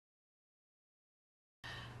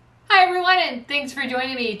Hi everyone, and thanks for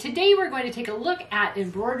joining me. Today we're going to take a look at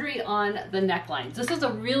embroidery on the necklines. This is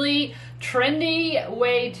a really trendy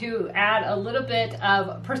way to add a little bit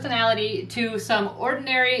of personality to some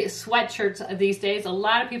ordinary sweatshirts these days. A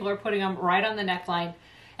lot of people are putting them right on the neckline,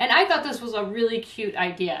 and I thought this was a really cute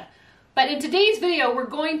idea. But in today's video, we're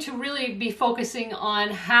going to really be focusing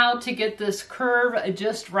on how to get this curve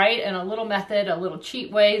just right, and a little method, a little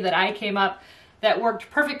cheat way that I came up that worked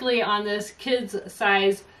perfectly on this kid's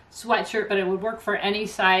size sweatshirt, but it would work for any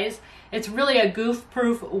size. It's really a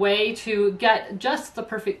goof-proof way to get just the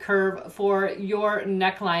perfect curve for your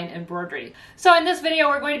neckline embroidery. So in this video,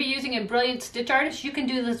 we're going to be using Brilliant Stitch Artist. You can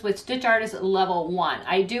do this with Stitch Artist Level 1.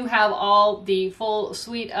 I do have all the full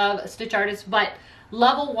suite of Stitch Artists, but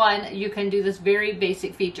Level 1, you can do this very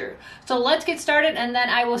basic feature. So let's get started, and then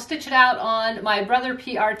I will stitch it out on my Brother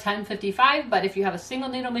PR1055, but if you have a single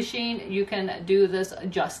needle machine, you can do this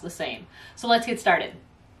just the same. So let's get started.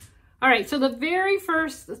 All right, so the very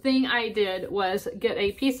first thing I did was get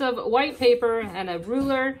a piece of white paper and a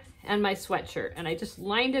ruler and my sweatshirt, and I just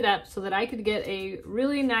lined it up so that I could get a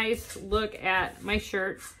really nice look at my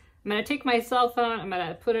shirt. I'm gonna take my cell phone, I'm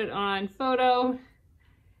gonna put it on photo,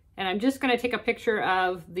 and I'm just gonna take a picture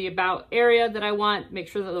of the about area that I want, make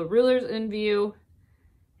sure that the ruler's in view,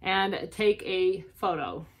 and take a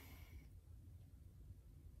photo.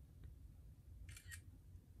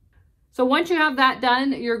 So once you have that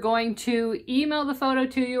done, you're going to email the photo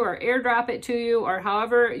to you or airdrop it to you, or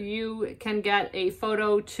however you can get a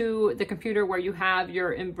photo to the computer where you have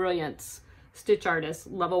your Embrilliance Stitch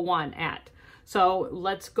Artist Level 1 at. So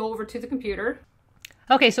let's go over to the computer.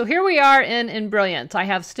 Okay, so here we are in Embrilliance. I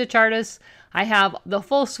have Stitch Artist. I have the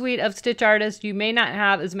full suite of Stitch Artist. You may not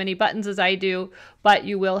have as many buttons as I do, but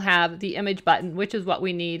you will have the image button, which is what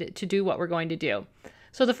we need to do what we're going to do.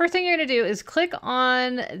 So the first thing you're going to do is click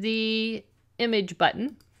on the image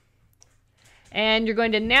button, and you're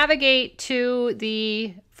going to navigate to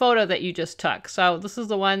the photo that you just took. So this is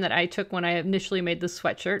the one that I took when I initially made this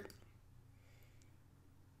sweatshirt.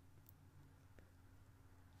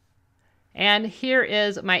 And here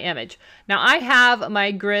is my image. Now I have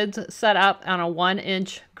my grids set up on a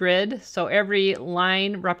 1-inch grid. So every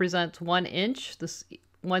line represents 1 inch. This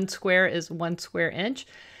one square is 1 square inch.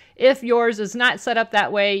 If yours is not set up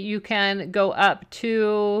that way, you can go up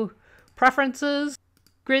to Preferences,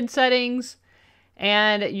 Grid Settings,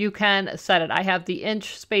 and you can set it. I have the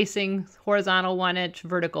inch spacing, horizontal 1 inch,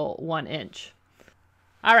 vertical 1 inch.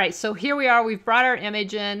 All right, so here we are. We've brought our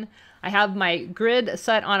image in. I have my grid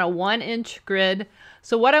set on a 1-inch grid.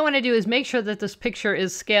 So what I want to do is make sure that this picture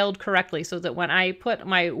is scaled correctly so that when I put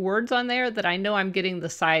my words on there, that I know I'm getting the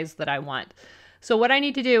size that I want. So what I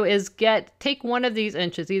need to do is take one of these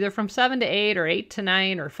inches, either from 7 to 8 or 8 to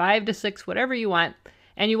 9 or 5 to 6, whatever you want.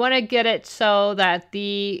 And you want to get it so that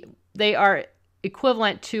they are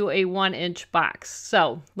equivalent to a 1-inch box.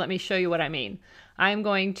 So let me show you what I mean. I'm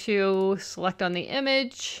going to select on the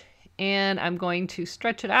image, and I'm going to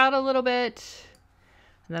stretch it out a little bit.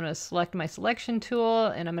 And then I'm going to select my selection tool,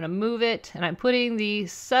 and I'm going to move it. And I'm putting the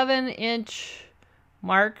 7-inch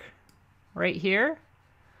mark right here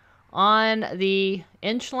on the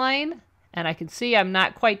inch line, and I can see I'm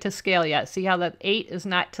not quite to scale yet. See how that 8 is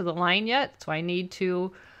not to the line yet? So I need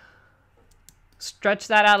to stretch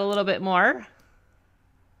that out a little bit more.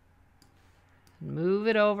 Move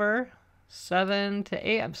it over 7 to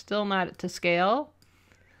 8. I'm still not to scale.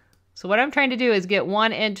 So what I'm trying to do is get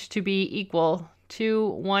 1 inch to be equal to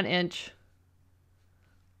 1 inch.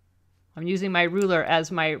 I'm using my ruler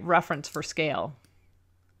as my reference for scale.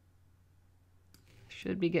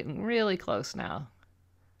 Should be getting really close now.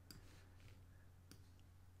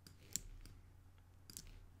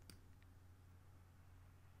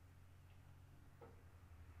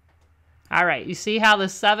 All right, you see how the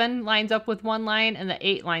 7 lines up with one line and the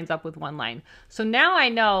 8 lines up with one line. So now I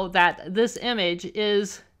know that this image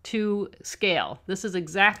is to scale. This is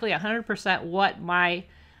exactly 100% what my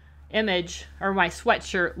image or my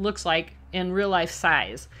sweatshirt looks like in real life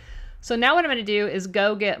size. So now what I'm going to do is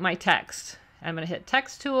go get my text. I'm going to hit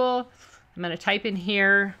text tool. I'm going to type in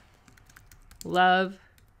here, love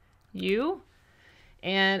you.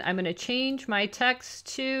 And I'm going to change my text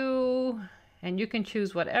to, and you can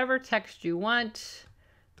choose whatever text you want.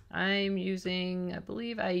 I'm using, I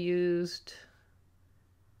believe I used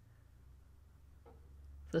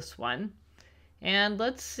this one. And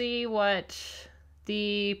let's see what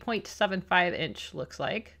the 0.75 inch looks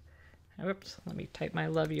like. Oops, let me type my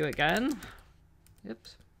love you again.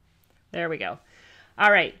 Oops. There we go.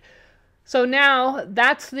 All right. So now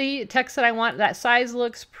that's the text that I want. That size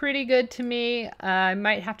looks pretty good to me. I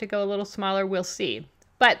might have to go a little smaller. We'll see.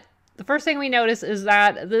 But the first thing we notice is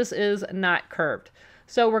that this is not curved.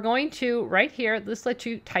 So we're going to, right here, this lets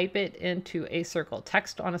you type it into a circle,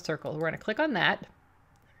 text on a circle. We're going to click on that.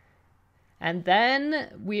 And then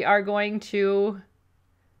we are going to,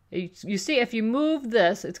 you see if you move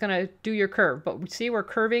this, it's going to do your curve. But we see we're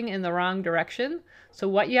curving in the wrong direction. So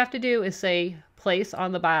what you have to do is say place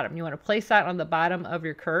on the bottom. You want to place that on the bottom of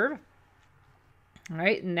your curve. All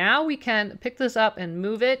right, now we can pick this up and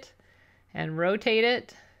move it and rotate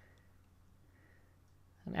it.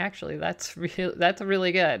 And actually, that's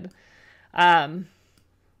really good.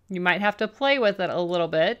 You might have to play with it a little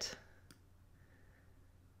bit.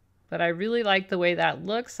 But I really like the way that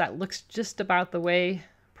looks. That looks just about the way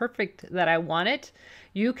perfect that I want it.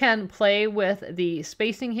 You can play with the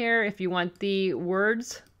spacing here if you want the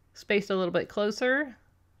words spaced a little bit closer,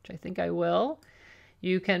 which I think I will.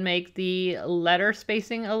 You can make the letter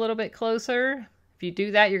spacing a little bit closer. If you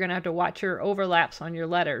do that, you're going to have to watch your overlaps on your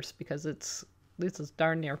letters because this is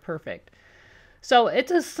darn near perfect. So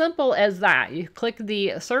it's as simple as that. You click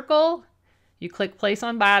the circle, you click place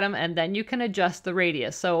on bottom, and then you can adjust the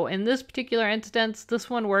radius. So in this particular instance, this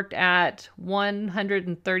one worked at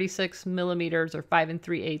 136 millimeters or 5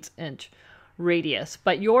 3/8 inch radius.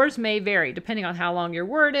 But yours may vary depending on how long your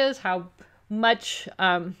word is, how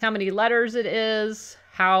many letters it is,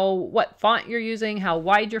 what font you're using, how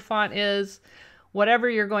wide your font is, whatever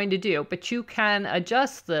you're going to do. But you can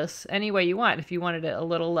adjust this any way you want. If you wanted it a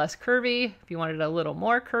little less curvy, if you wanted it a little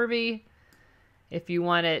more curvy, if you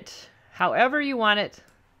want it however you want it,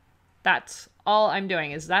 that's all I'm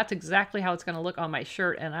doing. That's exactly how it's going to look on my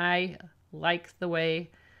shirt, and I like the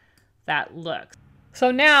way that looks.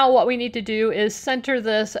 So now what we need to do is center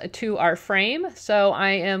this to our frame. So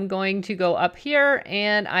I am going to go up here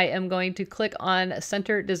and I am going to click on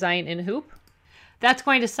Center Design in Hoop. That's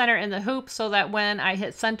going to center in the hoop so that when I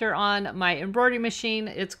hit center on my embroidery machine,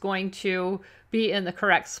 it's going to be in the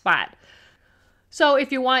correct spot. So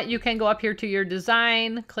if you want, you can go up here to your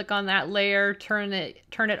design, click on that layer, turn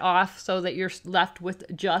it off so that you're left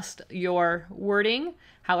with just your wording,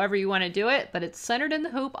 however you want to do it, but it's centered in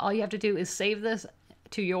the hoop. All you have to do is save this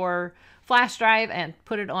to your flash drive and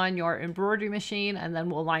put it on your embroidery machine, and then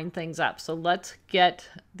we'll line things up. So let's get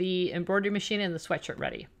the embroidery machine and the sweatshirt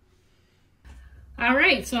ready. All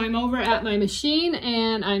right, so I'm over at my machine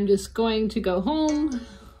and I'm just going to go home.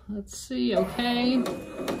 Let's see, okay.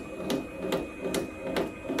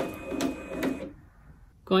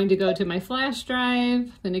 Going to go to my flash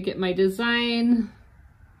drive, going to get my design.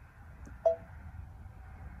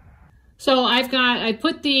 So I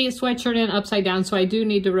put the sweatshirt in upside down, so I do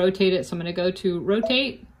need to rotate it. So I'm going to go to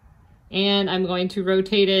rotate, and I'm going to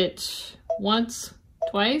rotate it once,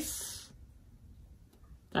 twice.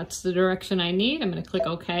 That's the direction I need. I'm going to click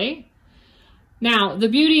OK. Now, the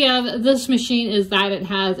beauty of this machine is that it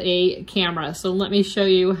has a camera. So let me show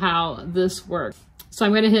you how this works. So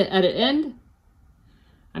I'm going to hit Edit End.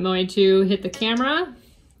 I'm going to hit the camera.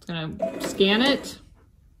 It's going to scan it.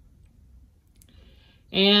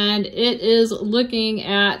 And it is looking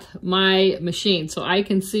at my machine. So I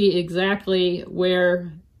can see exactly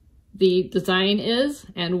where the design is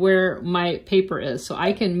and where my paper is. So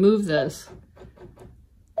I can move this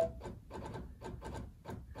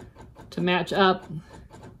to match up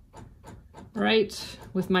right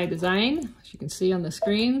with my design, as you can see on the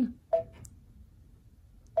screen.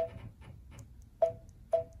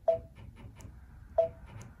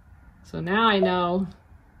 So now I know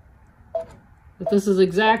that this is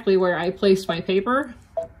exactly where I placed my paper.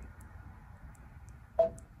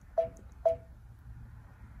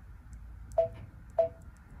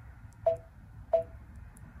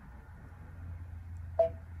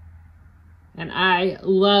 And I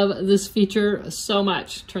love this feature so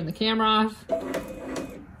much. Turn the camera off.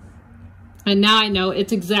 And now I know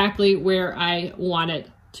it's exactly where I want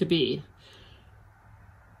it to be.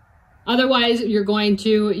 Otherwise, you're going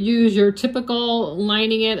to use your typical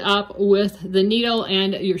lining it up with the needle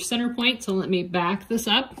and your center point. So let me back this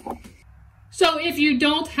up. So if you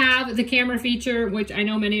don't have the camera feature, which I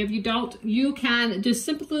know many of you don't, you can just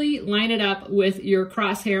simply line it up with your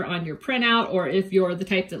crosshair on your printout, or if you're the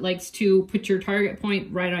type that likes to put your target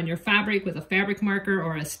point right on your fabric with a fabric marker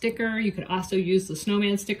or a sticker. You could also use the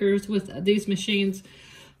snowman stickers with these machines.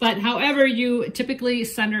 But however you typically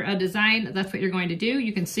center a design, that's what you're going to do.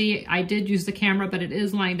 You can see I did use the camera, but it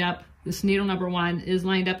is lined up. This needle number 1 is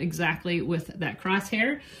lined up exactly with that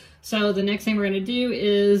crosshair. So the next thing we're going to do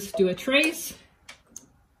is do a trace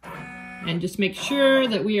and just make sure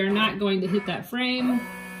that we are not going to hit that frame.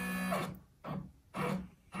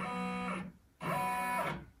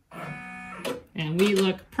 And we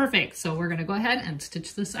look perfect. So we're going to go ahead and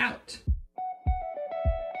stitch this out.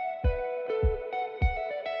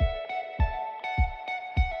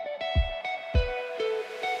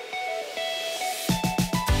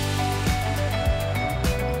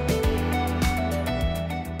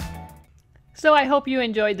 So I hope you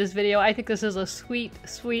enjoyed this video. I think this is a sweet,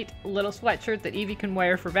 sweet little sweatshirt that Evie can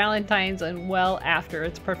wear for Valentine's and well after.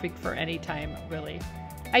 It's perfect for any time, really.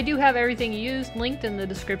 I do have everything used linked in the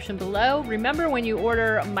description below. Remember, when you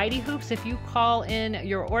order Mighty Hoops, if you call in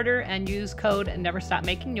your order and use code Never Stop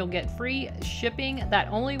Making, you'll get free shipping. That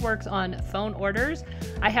only works on phone orders.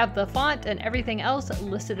 I have the font and everything else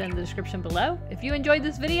listed in the description below. If you enjoyed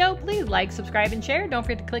this video, please like, subscribe, and share. Don't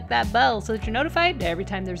forget to click that bell so that you're notified every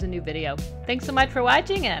time there's a new video. Thanks so much for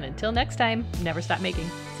watching, and until next time, never stop making.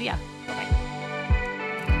 See ya. Bye-bye.